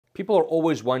People are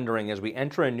always wondering as we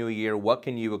enter a new year, what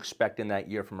can you expect in that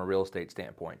year from a real estate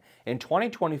standpoint? In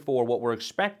 2024, what we're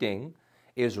expecting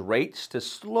is rates to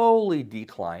slowly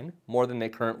decline more than they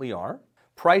currently are,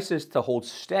 prices to hold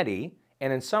steady,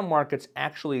 and in some markets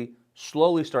actually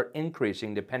slowly start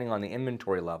increasing depending on the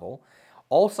inventory level.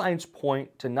 All signs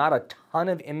point to not a ton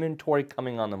of inventory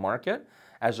coming on the market,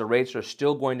 as the rates are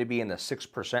still going to be in the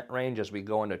 6% range as we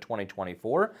go into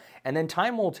 2024. And then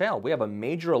time will tell. We have a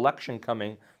major election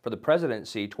coming for the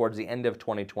presidency towards the end of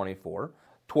 2024.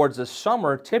 Towards the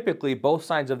summer, typically both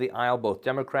sides of the aisle, both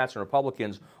Democrats and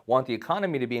Republicans, want the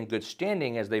economy to be in good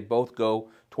standing as they both go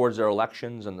towards their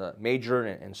elections in the major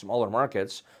and smaller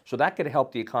markets. So that could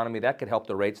help the economy, that could help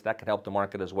the rates, that could help the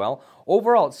market as well.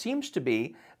 Overall, it seems to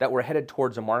be that we're headed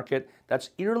towards a market that's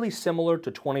eerily similar to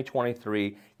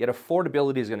 2023, yet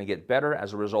affordability is going to get better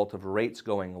as a result of rates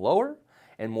going lower,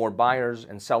 and more buyers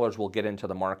and sellers will get into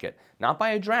the market. Not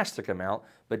by a drastic amount,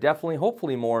 but definitely,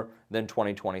 hopefully more than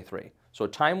 2023. So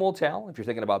time will tell. If you're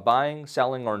thinking about buying,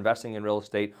 selling, or investing in real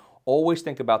estate, always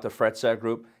think about the Fretsa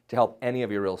Group to help any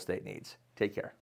of your real estate needs. Take care.